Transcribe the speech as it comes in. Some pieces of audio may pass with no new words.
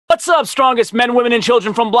What's up, strongest men, women, and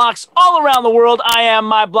children from blocks all around the world? I am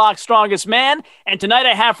my block's strongest man, and tonight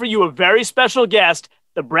I have for you a very special guest,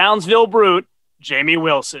 the Brownsville Brute, Jamie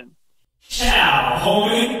Wilson. Ciao,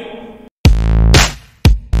 homie.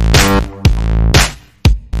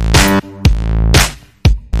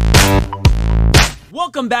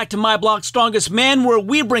 Welcome back to My Block's Strongest Man, where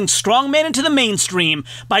we bring strongman into the mainstream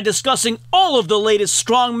by discussing all of the latest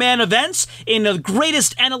strongman events in the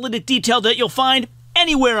greatest analytic detail that you'll find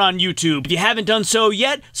anywhere on YouTube. If you haven't done so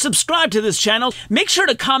yet, subscribe to this channel. Make sure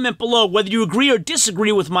to comment below whether you agree or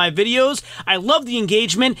disagree with my videos. I love the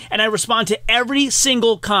engagement, and I respond to every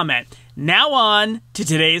single comment. Now on to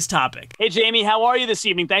today's topic. Hey, Jamie, how are you this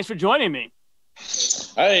evening? Thanks for joining me.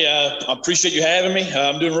 Hey, I appreciate you having me.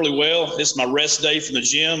 I'm doing really well. This is my rest day from the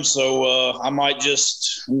gym, so I might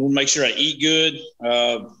just make sure I eat good,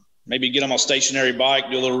 maybe get on my stationary bike,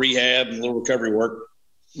 do a little rehab and a little recovery work.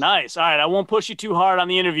 Nice. All right, I won't push you too hard on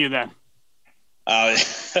the interview then.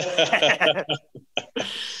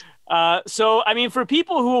 So, I mean, for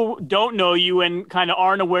people who don't know you and kind of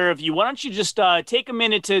aren't aware of you, why don't you just take a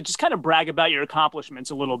minute to just kind of brag about your accomplishments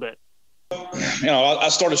a little bit? You know, I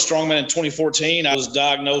started strongman in 2014. I was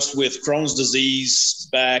diagnosed with Crohn's disease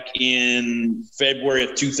back in February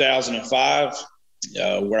of 2005,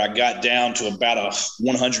 where I got down to about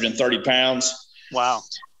 130 pounds. Wow.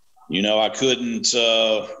 You know, I couldn't,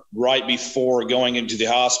 right before going into the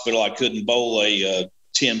hospital, I couldn't bowl a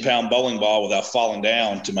 10-pound bowling ball without falling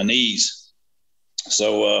down to my knees.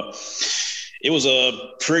 So it was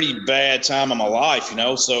a pretty bad time of my life, you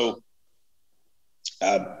know. So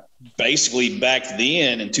basically back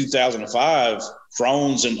then in 2005,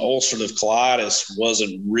 Crohn's and ulcerative colitis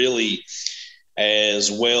wasn't really as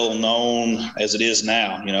well known as it is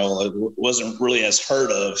now. You know, it wasn't really as heard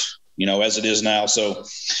of, you know, as it is now. So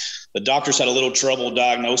the doctors had a little trouble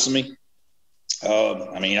diagnosing me.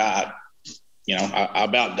 I mean, I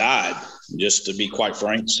about died, just to be quite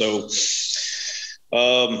frank. So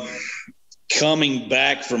coming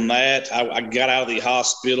back from that, I got out of the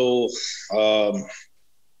hospital,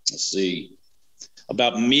 let's see,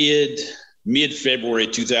 about mid-February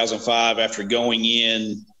 2005, after going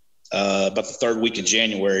in about the third week of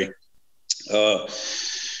January.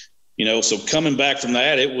 You know, so coming back from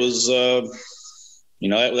that, it was you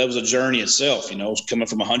know, that was a journey itself, you know, coming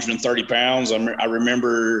from 130 pounds. I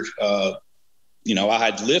remember, you know, I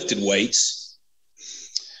had lifted weights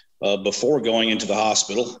before going into the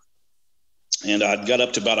hospital, and I got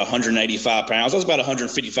up to about 185 pounds. I was about a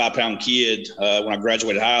 155-pound kid when I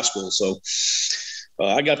graduated high school. So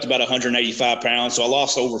I got up to about 185 pounds. So I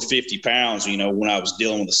lost over 50 pounds, you know, when I was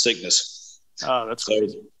dealing with the sickness. Oh, that's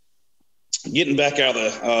crazy. Getting back out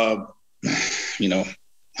of the, you know,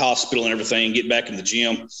 hospital and everything, get back in the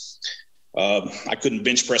gym. I couldn't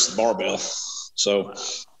bench press the barbell. So,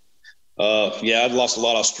 yeah, I'd lost a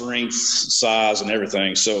lot of strength, size, and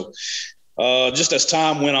everything. So just as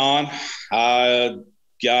time went on, I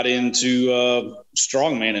got into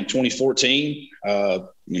strongman in 2014.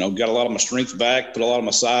 You know, got a lot of my strength back, put a lot of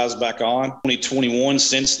my size back on. 2021,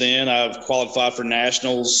 since then, I've qualified for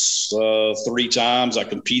nationals 3 times. I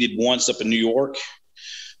competed once up in New York.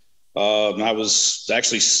 I was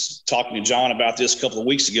actually talking to John about this a couple of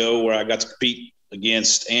weeks ago, where I got to compete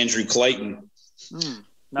against Andrew Clayton, nice.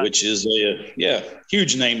 Which is a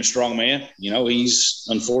huge name in strongman. You know,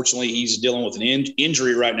 unfortunately he's dealing with an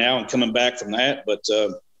injury right now and coming back from that. But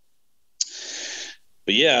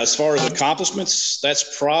yeah, as far as accomplishments,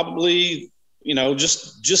 that's probably, you know,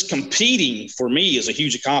 just competing for me is a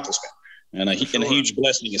huge accomplishment and a huge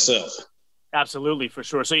blessing itself. Absolutely, for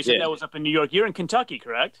sure. So you said that was up in New York. You're in Kentucky,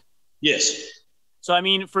 correct? Yes. So, I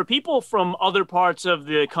mean, for people from other parts of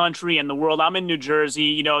the country and the world, I'm in New Jersey,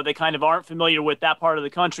 you know, they kind of aren't familiar with that part of the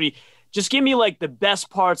country. Just give me like the best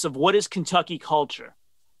parts of what is Kentucky culture.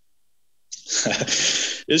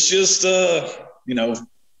 It's just, you know,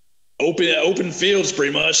 open fields,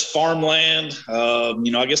 pretty much, farmland.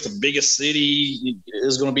 You know, I guess the biggest city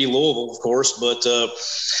is going to be Louisville, of course, but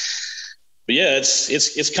yeah,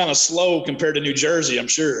 it's kind of slow compared to New Jersey, I'm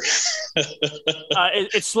sure.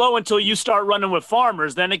 It's slow until you start running with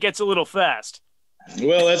farmers, then it gets a little fast.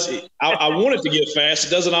 Well, I want it to get fast. It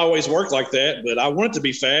doesn't always work like that, but I want it to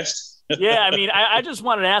be fast. Yeah, I mean, I just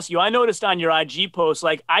wanted to ask you, I noticed on your IG post,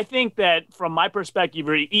 like, I think that from my perspective,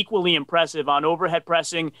 you're equally impressive on overhead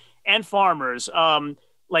pressing and farmers,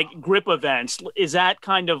 like grip events. Is that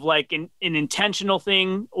kind of like an intentional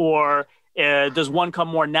thing, or does one come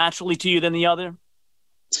more naturally to you than the other?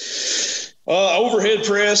 Overhead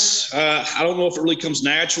press, I don't know if it really comes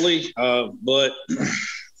naturally, but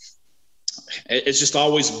it's just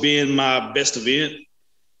always been my best event.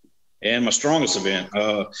 and my strongest event.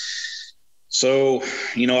 So,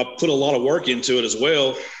 I put a lot of work into it as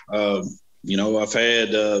well. I've had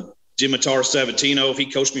Dimitar Sabatino. He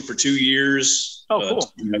coached me for 2 years. Oh,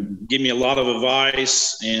 cool. Give me a lot of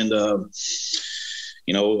advice and,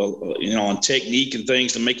 on technique and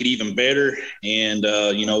things to make it even better. And,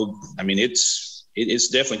 it's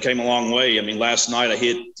definitely came a long way. I mean, last night I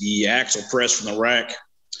hit the axle press from the rack,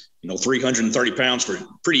 330 pounds for a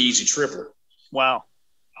pretty easy triple. Wow.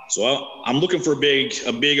 So I'm looking for a big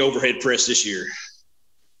overhead press this year.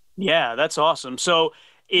 Yeah, that's awesome. So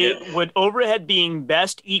would overhead being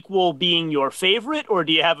best equal being your favorite, or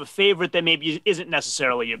do you have a favorite that maybe isn't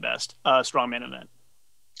necessarily your best strongman event?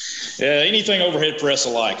 Yeah, anything overhead press I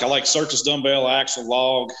like. I like circus dumbbell, axle,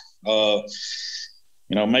 log.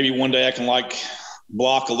 Maybe one day I can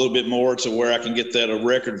block a little bit more to where I can get that a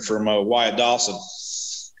record from Wyatt Dawson.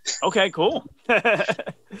 Okay, cool.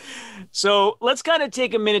 So let's kind of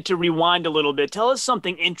take a minute to rewind a little bit. Tell us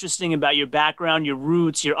something interesting about your background, your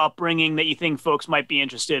roots, your upbringing that you think folks might be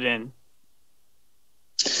interested in.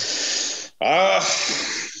 I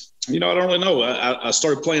don't really know. I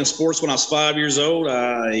started playing sports when I was 5 years old.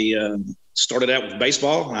 I started out with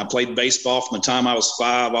baseball, and I played baseball from the time I was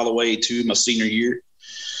 5 all the way to my senior year.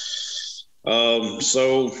 I've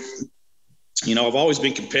always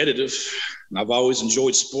been competitive. I've always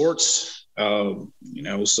enjoyed sports, so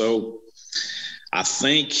I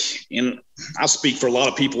think, and I speak for a lot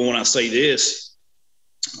of people when I say this,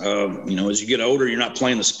 as you get older, you're not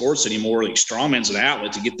playing the sports anymore. Like strongman's an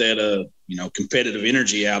outlet to get that, competitive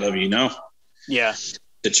energy out of you, Yeah.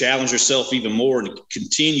 To challenge yourself even more and to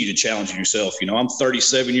continue to challenge yourself. I'm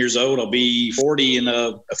 37 years old. I'll be 40 in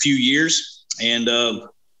a few years and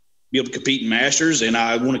be able to compete in masters. And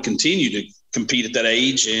I want to continue to compete at that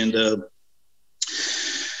age and,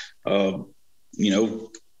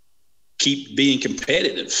 keep being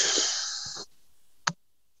competitive.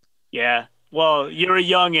 Yeah. Well, you're a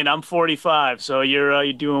youngin'. I'm 45, so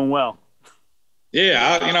you're doing well.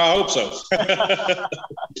 Yeah, I hope so.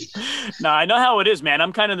 No, I know how it is, man.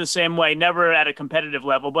 I'm kind of the same way, never at a competitive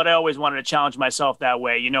level, but I always wanted to challenge myself that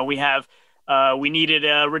way. We needed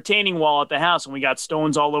a retaining wall at the house, and we got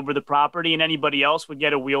stones all over the property, and anybody else would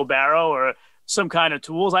get a wheelbarrow or some kind of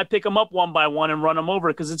tools. I pick them up one by one and run them over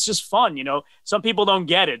because it's just fun. Some people don't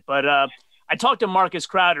get it, but I talked to Marcus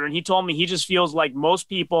Crowder, and he told me he just feels like most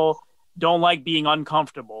people don't like being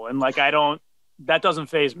uncomfortable. And that doesn't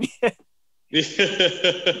faze me.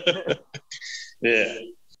 Yeah.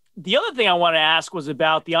 The other thing I want to ask was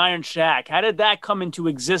about the Iron Shakk. How did that come into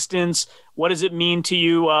existence? What does it mean to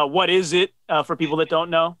you? What is it for people that don't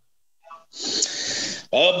know?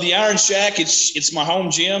 The Iron Shakk, it's my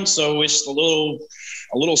home gym, so it's a little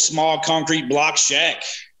small concrete block shack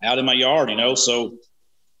out in my yard, So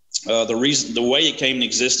the way it came into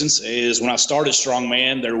existence is when I started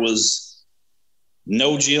strongman, there was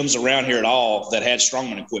no gyms around here at all that had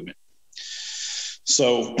strongman equipment.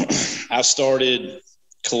 So I started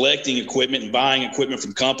collecting equipment and buying equipment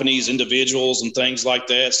from companies, individuals, and things like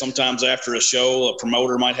that. Sometimes after a show, a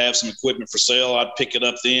promoter might have some equipment for sale. I'd pick it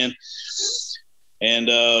up then. And,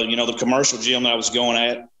 the commercial gym that I was going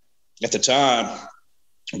to at the time,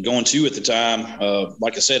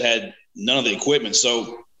 like I said, had none of the equipment.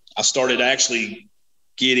 So I started actually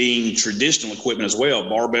getting traditional equipment as well,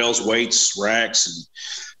 barbells, weights, racks, and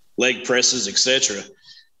leg presses, etc.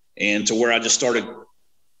 And to where I just started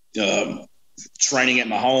training at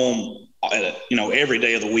my home, every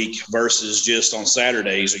day of the week versus just on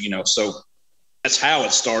Saturdays, so that's how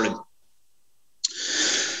it started.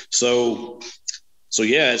 So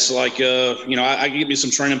yeah, it's like, I get me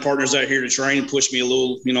some training partners out here to train and push me a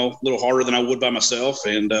little harder than I would by myself.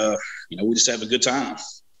 And, we just have a good time.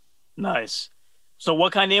 Nice. So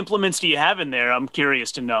what kind of implements do you have in there? I'm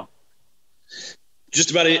curious to know. Just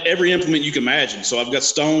about every implement you can imagine. So I've got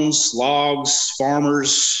stones, logs,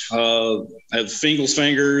 farmers, I have Fingal's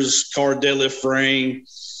fingers, car deadlift frame,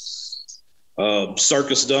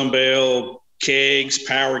 circus dumbbell, kegs,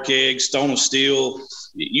 power kegs, stone of steel.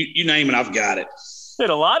 You name it, I've got it. There's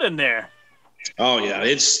a lot in there. Oh yeah,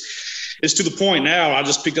 it's to the point now. I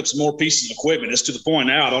just picked up some more pieces of equipment. It's to the point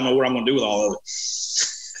now I don't know what I'm going to do with all of it.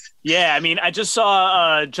 Yeah, I mean, I just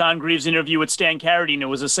saw John Greaves' interview with Stan Carradine. It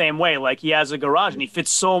was the same way. Like, he has a garage, and he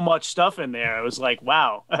fits so much stuff in there. It was like,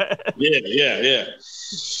 wow. Yeah.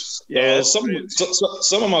 Some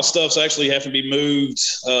of my stuff's actually have to be moved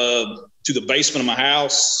to the basement of my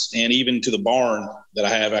house and even to the barn that I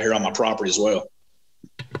have out here on my property as well.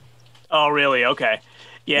 Oh, really? Okay.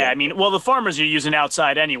 Yeah, I mean, well, the farmers you're using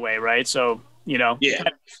outside anyway, right? So, kind of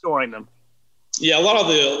storing them. Yeah, a lot of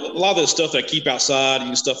the stuff that I keep outside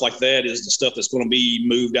and stuff like that is the stuff that's going to be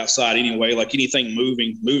moved outside anyway. Like anything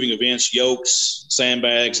moving events, yokes,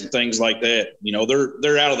 sandbags, and things like that. You know,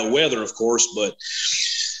 they're out of the weather, of course, but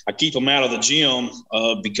I keep them out of the gym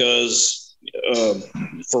because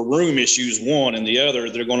for room issues, one, and the other,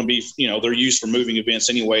 they're going to be, you know, they're used for moving events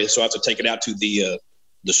anyway. So I have to take it out to the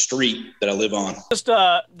street that I live on. Just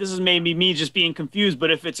this is maybe me just being confused, but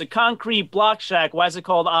if it's a concrete block shack, why is it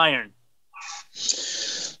called iron?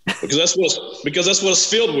 Because that's what it's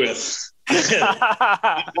filled with.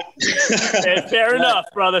 Fair enough,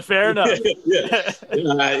 brother. Fair enough. Yeah.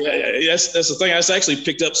 That's the thing. I just actually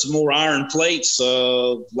picked up some more iron plates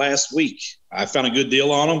last week. I found a good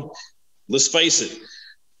deal on them. Let's face it,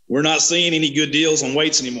 we're not seeing any good deals on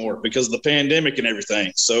weights anymore because of the pandemic and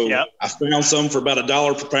everything. So yep. I found some for about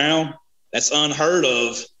 $1 per pound. That's unheard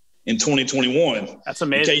of in 2021. That's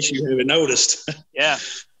amazing. In case you haven't noticed. Yeah.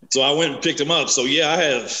 So I went and picked them up. So yeah, I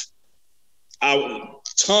have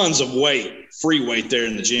tons of free weight there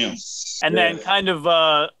in the gym. And then kind of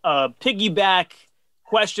a piggyback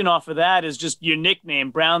question off of that is just your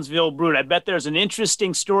nickname, Brownsville Brute. I bet there's an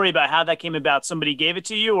interesting story about how that came about. Somebody gave it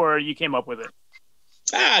to you or you came up with it?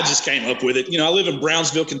 I just came up with it. You know, I live in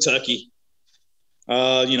Brownsville, Kentucky.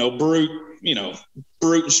 Brute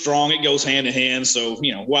and strong, it goes hand in hand. So,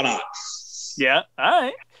 you know, why not? Yeah.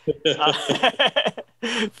 All right.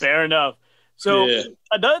 Fair enough. So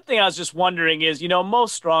Another thing I was just wondering is, you know,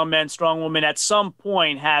 most strong men, strong women at some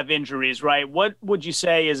point have injuries, right? What would you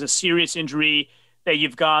say is a serious injury that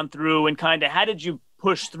you've gone through and kind of how did you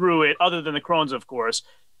push through it other than the Crohn's, of course?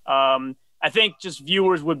 I think just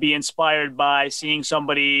viewers would be inspired by seeing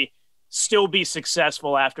somebody still be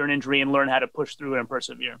successful after an injury and learn how to push through it and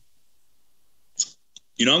persevere.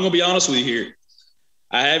 You know, I'm going to be honest with you here.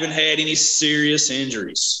 I haven't had any serious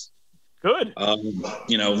injuries. Good.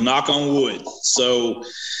 Knock on wood. So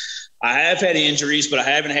I have had injuries, but I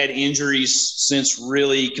haven't had injuries since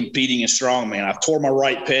really competing in strongman. I've tore my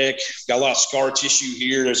right pec, got a lot of scar tissue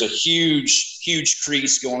here. There's a huge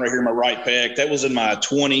crease going right here in my right pec. That was in my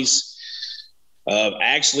 20s.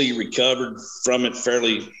 Actually recovered from it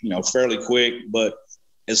fairly quick. But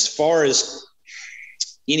as far as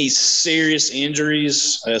any serious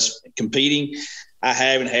injuries as competing, I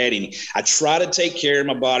haven't had any. I try to take care of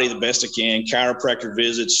my body the best I can, chiropractor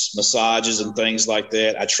visits, massages, and things like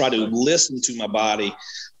that. I try to listen to my body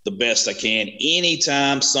the best I can.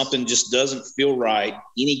 Anytime something just doesn't feel right,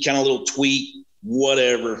 any kind of little tweak,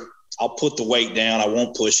 whatever, I'll put the weight down. I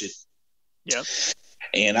won't push it. Yep.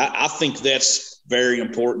 And I think that's very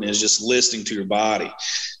important, is just listening to your body.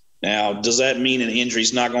 Now, does that mean an injury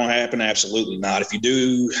is not going to happen? Absolutely not. If you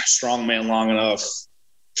do strongman long enough,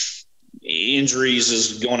 injuries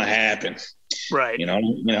is going to happen. Right. You know,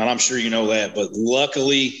 and I'm sure you know that. But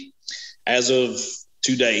luckily, as of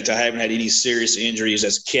to date, I haven't had any serious injuries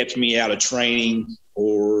that's kept me out of training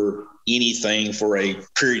or anything for a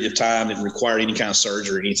period of time that required any kind of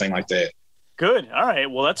surgery or anything like that. Good. All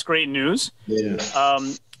right. Well, that's great news. Yeah.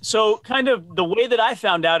 So kind of the way that I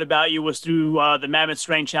found out about you was through the Mammoth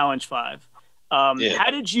Strength Challenge V. How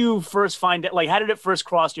did you first find it? Like, how did it first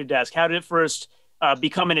cross your desk? How did it first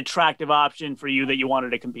become an attractive option for you that you wanted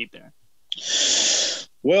to compete there?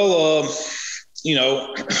 Well,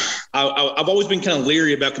 I've always been kind of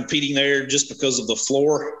leery about competing there just because of the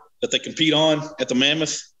floor that they compete on at the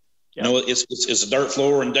Mammoth. Yeah. You know, it's a dirt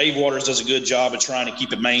floor, and Dave Waters does a good job of trying to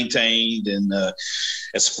keep it maintained and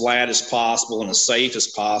as flat as possible and as safe as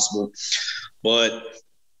possible. But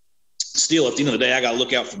still, at the end of the day, I got to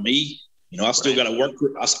look out for me. You know, I still got to work.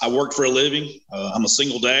 I work for a living. I'm a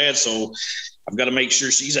single dad, so I've got to make sure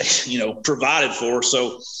she's, provided for.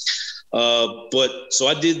 So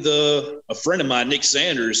I did a friend of mine, Nick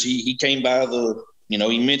Sanders, he came by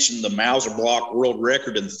he mentioned the Mauser block world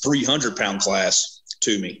record in the 300-pound class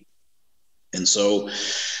to me. And so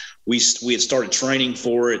we had started training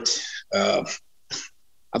for it. I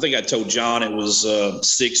think I told John it was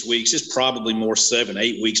 6 weeks. It's probably more 7,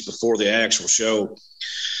 8 weeks before the actual show.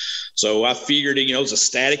 So I figured, it was a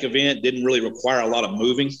static event, didn't really require a lot of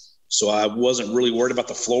moving. So I wasn't really worried about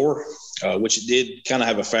the floor, which it did kind of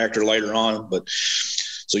have a factor later on. But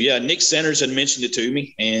so, yeah, Nick Sanders had mentioned it to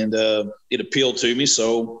me, and it appealed to me.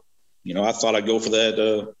 So, I thought I'd go for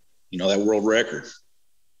that, that world record.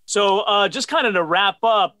 So just kind of to wrap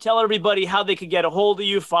up, tell everybody how they could get a hold of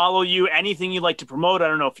you, follow you, anything you'd like to promote. I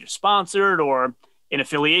don't know if you're sponsored or in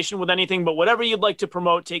affiliation with anything, but whatever you'd like to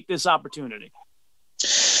promote, take this opportunity.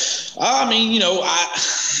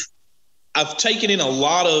 I've taken in a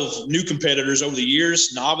lot of new competitors over the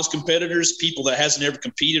years, novice competitors, people that hasn't ever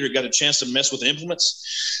competed or got a chance to mess with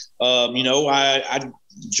implements.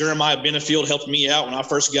 Jeremiah Benefield helped me out when I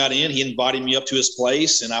first got in. He invited me up to his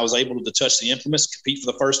place, and I was able to touch the implements, compete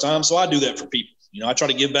for the first time. So I do that for people. I try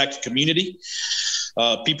to give back to the community.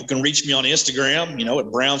 People can reach me on Instagram, at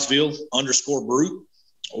Brownsville_Brute,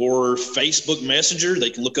 or Facebook Messenger. They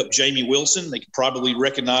can look up Jamie Wilson. They can probably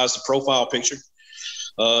recognize the profile picture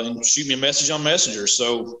and shoot me a message on Messenger.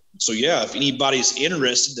 So yeah, if anybody's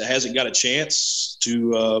interested that hasn't got a chance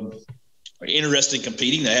to interested in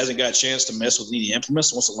competing, that hasn't got a chance to mess with any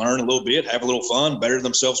implements, wants to learn a little bit, have a little fun, better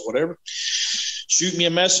themselves, whatever, shoot me a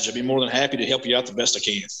message. I'd be more than happy to help you out the best I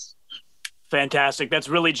can. Fantastic. That's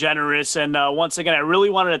really generous. And once again, I really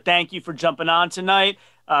wanted to thank you for jumping on tonight.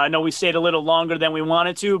 I know we stayed a little longer than we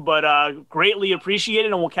wanted to, but greatly appreciate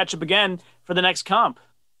it, and we'll catch up again for the next comp.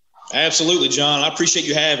 Absolutely, John. I appreciate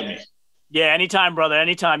you having me. Yeah, anytime, brother.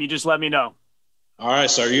 Anytime. You just let me know. All right,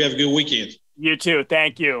 sir. You have a good weekend. You too.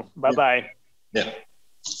 Thank you. Bye-bye. Yeah.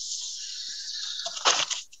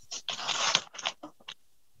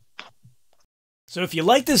 So if you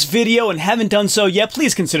like this video and haven't done so yet,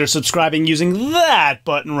 please consider subscribing using that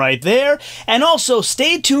button right there. And also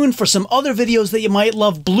stay tuned for some other videos that you might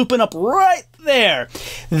love blooping up right there.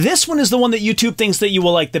 This one is the one that YouTube thinks that you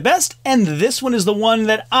will like the best, and this one is the one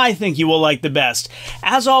that I think you will like the best.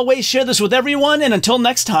 As always, share this with everyone, and until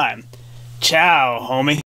next time, ciao,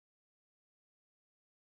 homie.